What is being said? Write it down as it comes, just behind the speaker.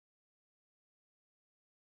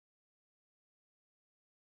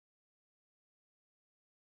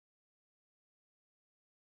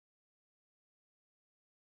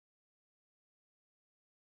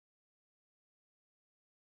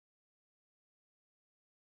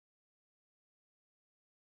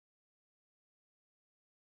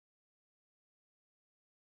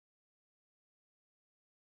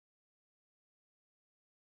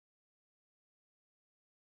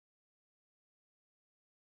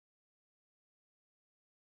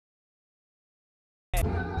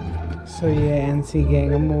So yeah, NC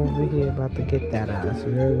gang, I'm over here about to get that ass.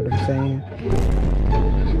 You heard what I'm saying?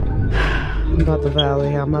 I'm about to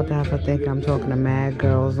violate her. I'm about to have her think I'm talking to mad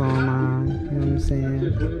girls online. You know what I'm saying?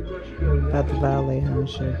 About to violate her and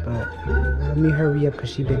shit, but let me hurry up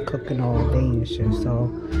because she been cooking all day and shit.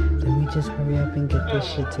 So let me just hurry up and get this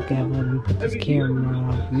shit together and put this camera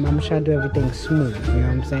on. I'm gonna try to do everything smooth, you know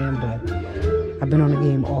what I'm saying? But I've been on the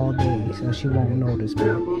game all day, so she won't notice.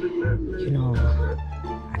 But you know,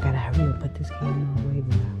 I gotta hurry up, put this camera away.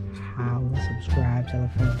 Holla, subscribe, tell a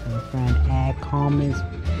friend, add comments,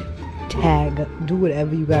 tag, do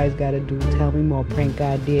whatever you guys gotta do. Tell me more prank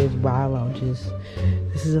ideas while I'll just,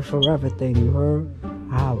 this is a forever thing, you heard?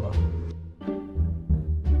 Holla.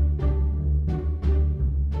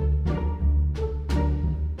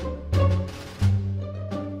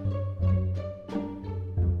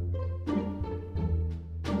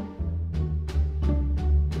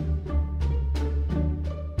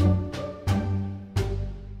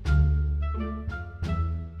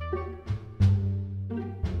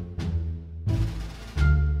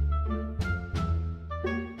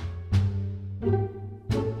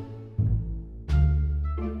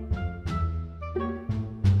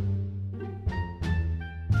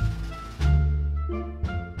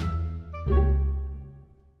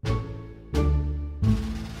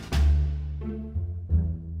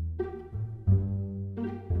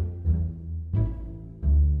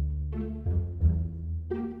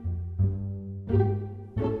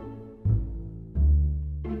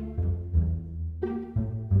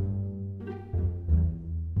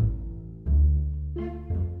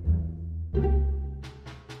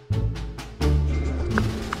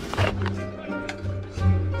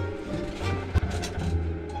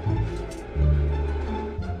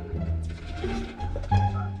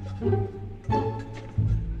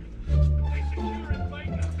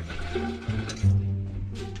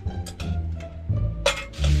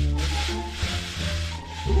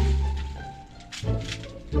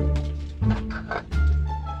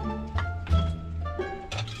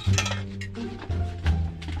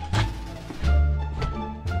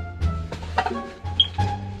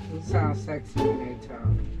 Sound sexy when they talk.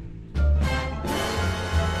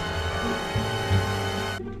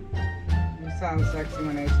 You sound sexy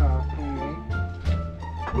when they talk, homie.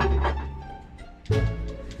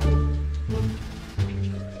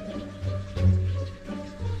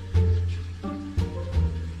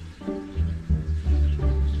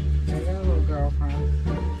 Hey, that little girlfriend.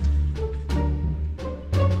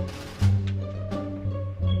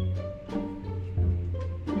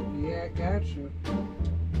 Yeah, I got you.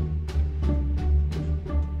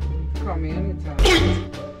 Call me anytime.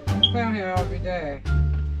 Play on here every day.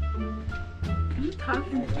 You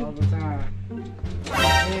talking to? All the time.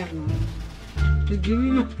 Damn, man. Just give me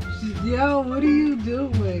my. Yo, what are you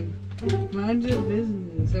doing? Mind your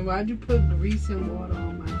business. And why'd you put grease and water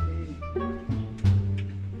on my thing?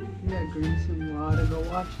 You got grease and water. Go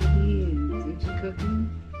wash your hands. Ain't you cooking?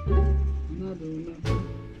 I'm not doing nothing.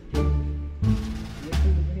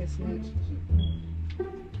 Listen to here snatching shit.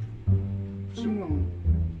 What you want?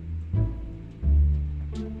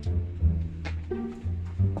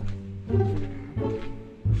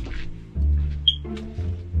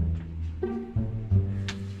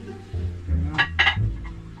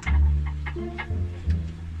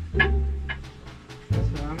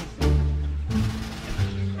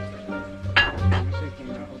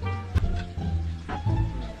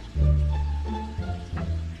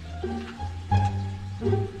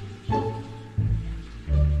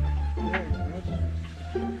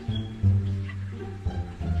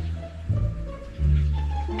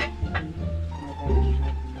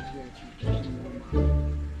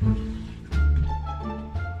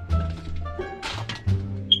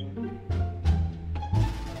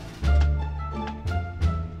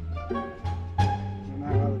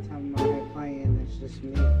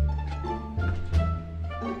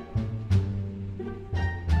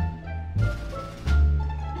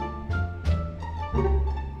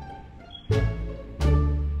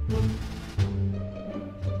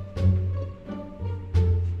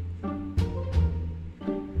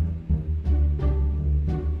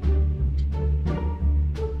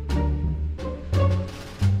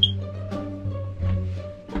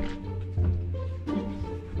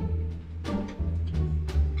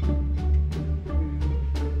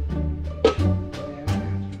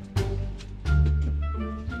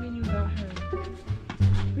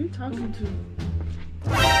 Talking to?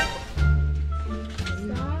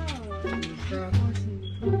 Stop.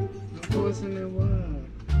 Of course, and it was.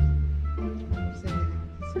 I'm saying,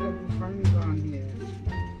 there's a couple friends on here.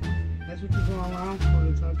 That's That's what you go around for,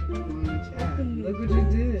 to talk to people in the chat. Look what you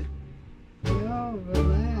did. Yo,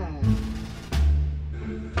 relax.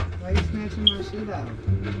 Why you snatching my shit out?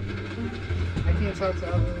 I can't talk to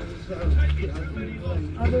other people.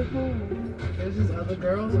 Other who? There's just other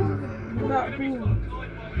girls on here. About who?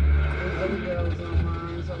 There's other girls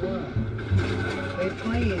online, so what? They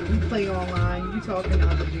playing. You play online. You talking to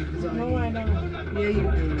other people on No, here. I don't. Yeah,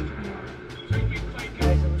 you do.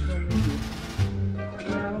 Guys, what's wrong with you?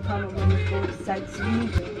 I don't call it when it's voice sexy. I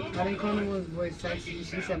didn't call no one's voice sexy.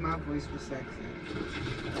 She said my voice was sexy.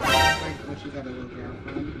 It's like, what, you got a little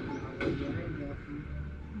girlfriend? You get her a girlfriend.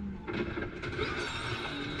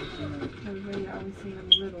 Everybody always say I'm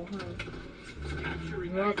little, huh?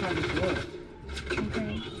 You're all kind of short.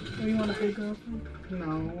 Okay. So you want a big girlfriend? No,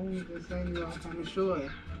 I'm just saying you're all kind of short. You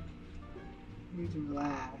need to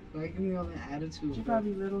relax. Like, give me all that attitude. She's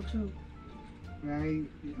probably little too. Right?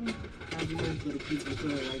 I be those little people too,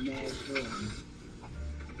 like mad short.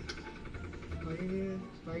 Why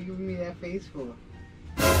you giving me that face for?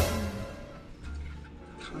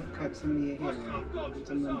 I'll cut some of your hair out.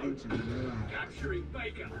 Some little inches. Relax.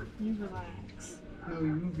 You relax. No,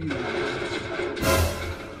 you relax.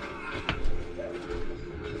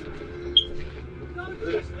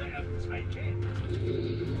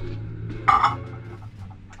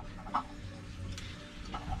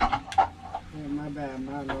 Yeah, my bad.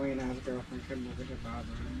 My annoying ass girlfriend couldn't over here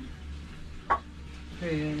bothering me.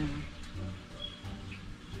 Yeah.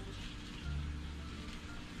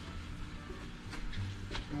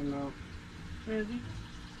 I know. Really?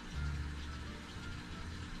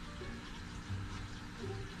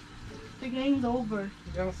 The game's over. You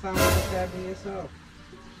don't sound like that to yourself.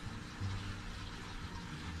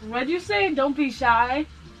 What'd you say? Don't be shy.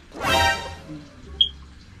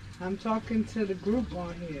 I'm talking to the group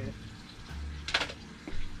on here.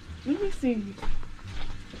 Let me see.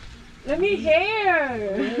 Let me hear.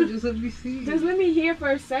 Yeah, just let me see. Just let me hear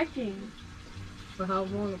for a second. For how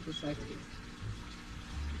long for a second?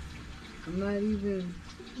 I'm not even...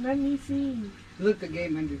 Let me see. Look, the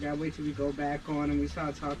game ended. I wait till we go back on and we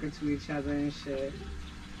start talking to each other and shit.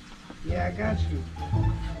 Yeah, I got you.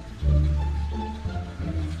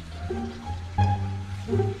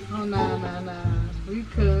 Oh, nah. We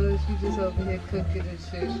could. She just over here cooking and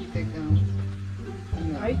shit. She think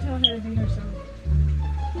Why you telling her to be herself?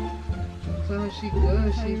 So she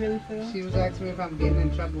good. How you really feel? She was asking me if I'm getting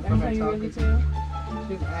in trouble for That's her how you talking really to feel? me.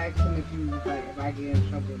 She was asking if I get in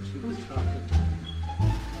trouble if she was talking to me.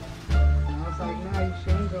 And I was like, nah, you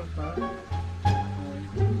shouldn't go fuck.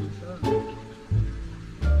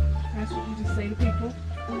 That's what you just say to people?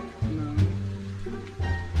 No.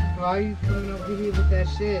 Why are you coming over here with that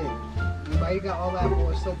shit? Why you got all that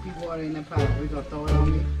more soapy water in the pot? We gonna throw it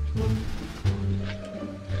on me?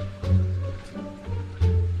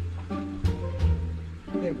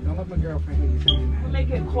 Yeah, don't let my girlfriend hear you saying that. We'll make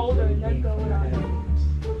it colder and then go without it.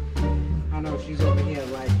 I know she's over here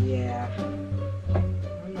like, yeah. I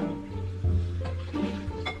know.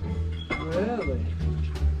 Really?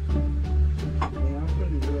 Yeah, I'm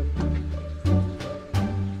pretty good.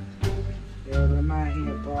 Yeah, but I'm out here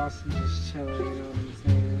in Boston just chilling, you know what I'm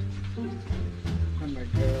saying? Got my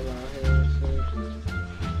girl out here and shit.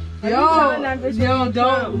 Why you telling that bitch where you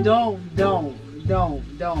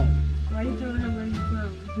Don't. Why you telling her where you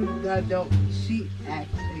from? She asked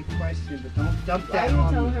a question, but don't dump Why that you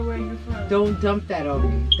on telling me. her where you're from? Don't dump that on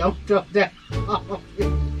me. Don't dump that on me.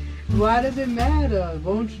 Why does it matter?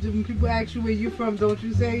 Won't you? When people ask you where you from, don't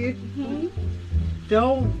you say it? Hmm?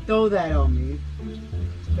 Don't throw that on me.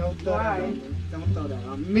 Don't throw that on me. Don't throw that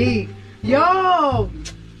on me. Yo!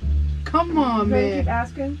 Come on, You gonna keep man.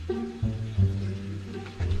 asking?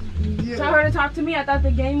 Yeah. Tell her to talk to me. I thought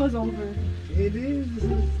the game was over. It is. It's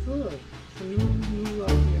good. It's a new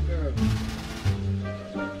lovely girl.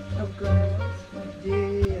 Of girls.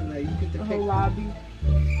 Yeah, like you get The the whole pic. lobby.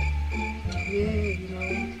 Yeah, you know,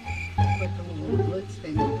 like the little blitz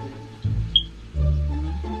thing. You know?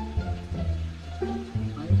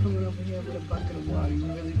 Why you coming over here with a bucket of water? You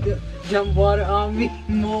really good. Dump water on me.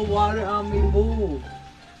 More water on me. Move.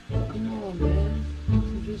 Come on, man.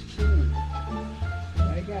 I'm just chilling.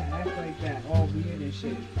 Why you gotta act like that? All weird and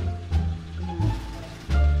shit. Come on.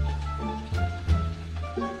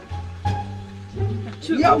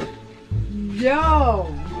 Yo! Yo!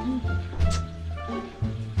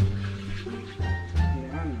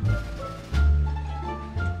 Yeah, I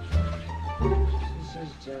know. She's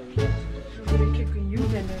just jealous. She's really kicking you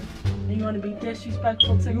dinner. And you want to be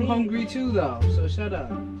disrespectful to You me? hungry too, though, so shut up.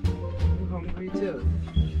 You hungry too.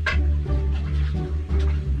 I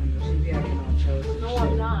know she be acting all chosen. No,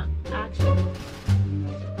 I'm not. Actually.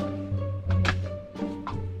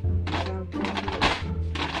 You sound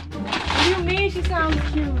you mean she sounds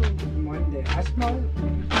cute? One day. I smoke.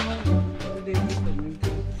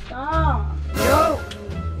 Stop. Yo!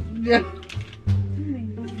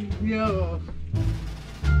 Yo!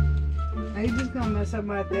 Now you just gonna mess up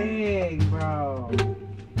my thing, bro.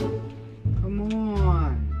 Come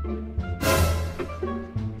on.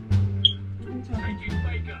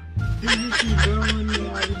 You just keep blowing me.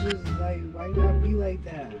 I was just like, why you gotta be like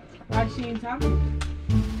that? Why she ain't talking?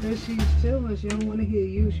 Because she's chilling. She don't want to hear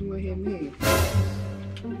you. She want to hear me.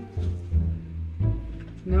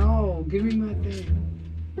 No, give me my thing.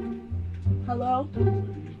 Hello?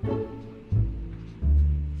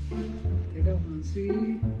 They don't want to see.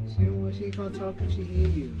 She don't want. She ain't gonna talk if she hear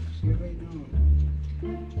you. She already know.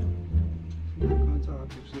 She's not gonna talk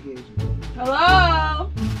if she hears you. Hello?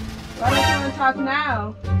 Why don't you want to talk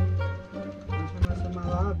now? That's in my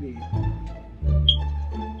lobby.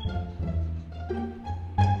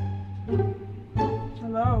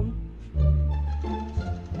 Hello?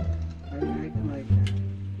 Why are you acting like that?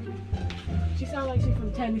 She sounds like she's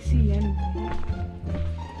from Tennessee anyway.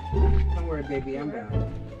 Don't worry, baby. I'm back.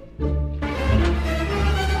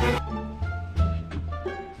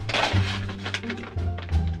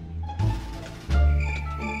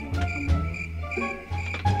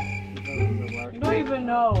 You don't even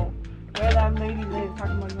know where that lady lives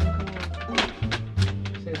talking about gonna come over.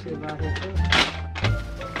 Say she's out here too.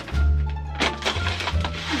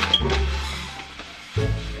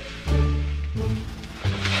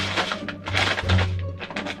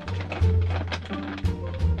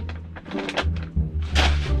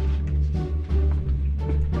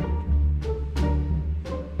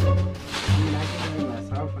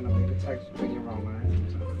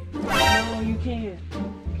 No, you can't.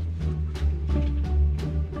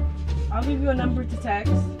 I'll give you a number to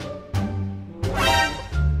text.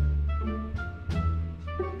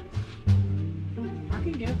 I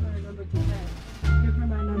can give her a number to text. Give her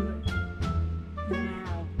my number.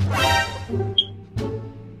 Now.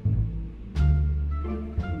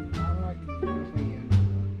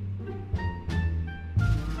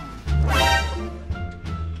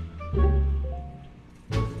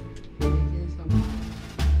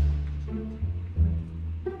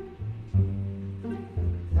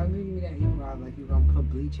 Like you gonna put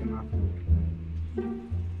bleach in my food.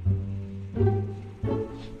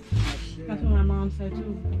 That's what my mom said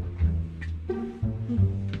too.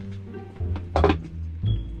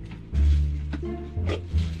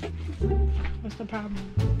 What's the problem?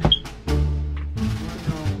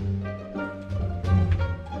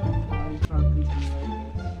 Why are you talking to me like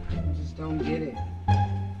this? I just don't get it.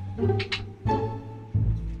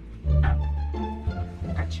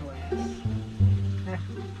 Got your ass.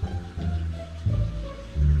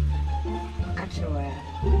 Got your ass.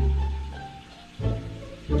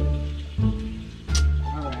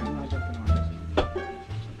 Alright, I'm not jumping on this one.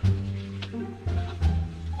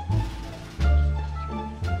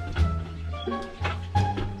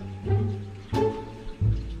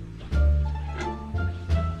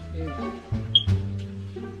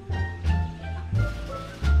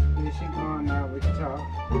 Is she gone now? We can talk.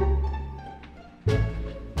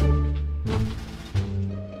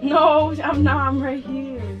 No, I'm not. I'm right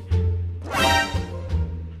here.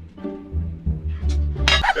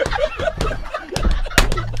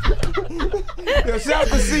 Yo, shout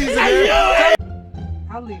the season, man.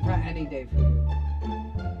 I'll leave her any day for you.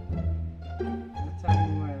 Just tell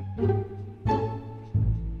me when. Oh,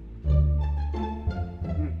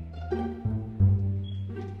 yeah, baby.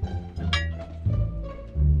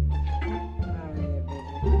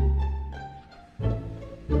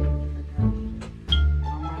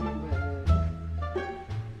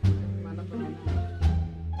 My number right now.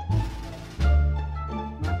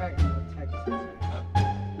 Matter of fact, I'm gonna text you.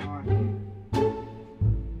 On here.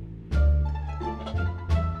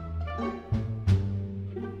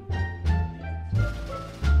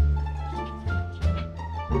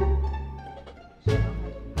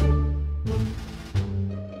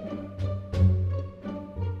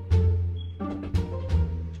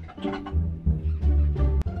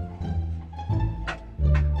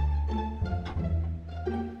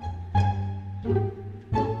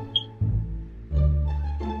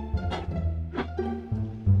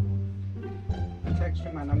 Text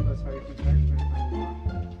you my number so you can text me if you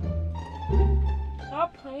want. Stop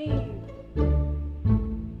playing.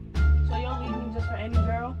 So you'll leave me just for any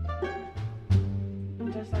girl?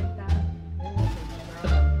 Just like that?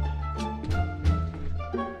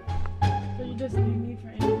 So you just leave me for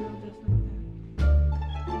any girl just like that?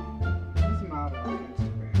 He's a model on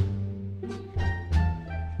Instagram.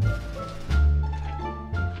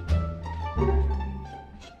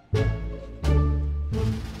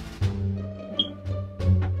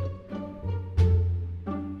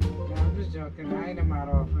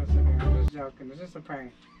 just a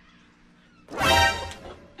prank.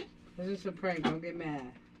 It's just a prank. Don't get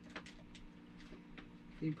mad.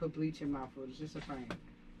 You put bleach in my food. It's just a prank.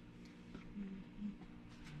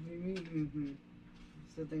 Mm-hmm.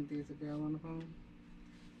 Still think there's a girl on the phone?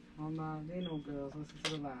 Oh no, there ain't no girls. Listen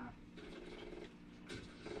to the live.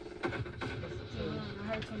 I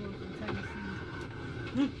heard someone from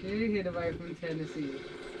Tennessee. You hear the right from Tennessee.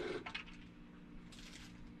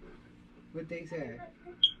 What they say?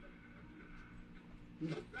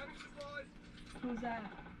 Who's that?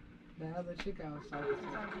 The other chick I was talking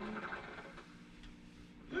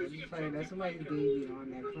to. That's somebody's baby on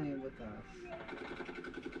there playing with us.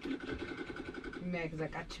 You mad because I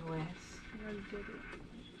got your ass? I already did it.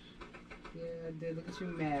 Yeah, I did. Look at you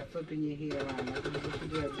mad, flipping your hair around. Like, what you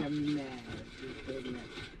did got me mad.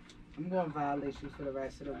 I'm going to violate you for the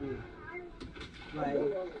rest of the week. Like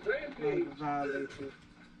violate you.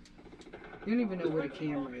 You don't even know where the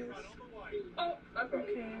camera is.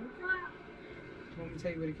 Okay. Want me to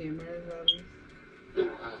tell you where the camera is, Alice?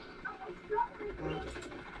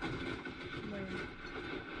 Wait.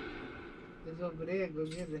 It's over there. Go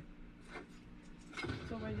get it.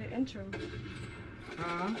 So where's the intro?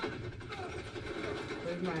 Huh?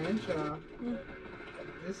 Where's my intro? Mm.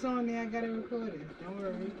 It's on there. I got it recorded. Don't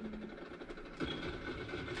worry.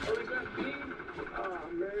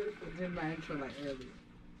 I did my intro like earlier.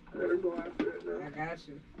 I got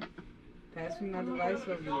you. Pass me my device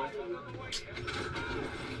over there.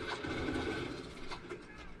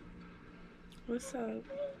 What's up?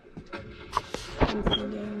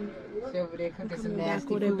 She over there cooking some Coming back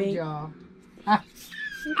nasty with a food, bake. y'all.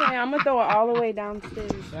 Okay, I'm gonna throw it all the way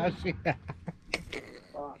downstairs.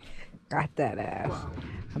 Got that ass.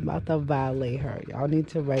 I'm about to violate her. Y'all need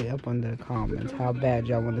to write up on the comments how bad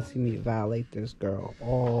y'all want to see me violate this girl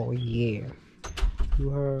all year. You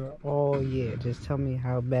heard? All year. Just tell me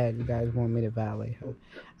how bad you guys want me to violate her.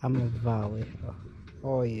 I'm gonna violate her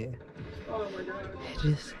all year.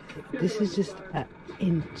 This is just an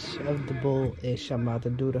inch of the bullish I'm about to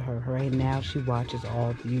do to her. Right now, she watches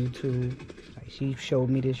all the YouTube. Like, she showed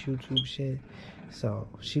me this YouTube shit. So,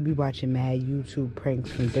 she be watching mad YouTube pranks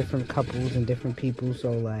from different couples and different people.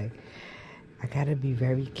 So, like, I gotta be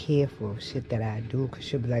very careful of shit that I do. Because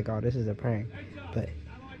she'll be like, oh, this is a prank. But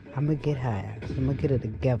I'm gonna get her ass. I'm gonna get her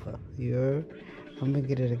together. You heard? I'm gonna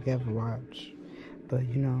get her together, watch. But,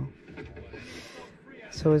 you know.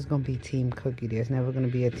 So it's gonna be Team Cookie. There's never gonna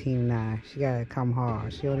be a Team 9. She gotta come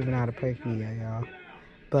hard. She don't even know how to prank me yet, y'all.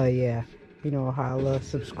 But yeah, you know, holla,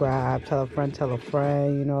 subscribe, tell a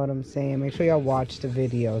friend, you know what I'm saying? Make sure y'all watch the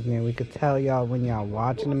videos, man. We could tell y'all when y'all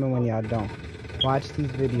watching them and when y'all don't. Watch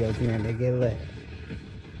these videos, man. They get lit.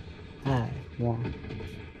 Alright, one.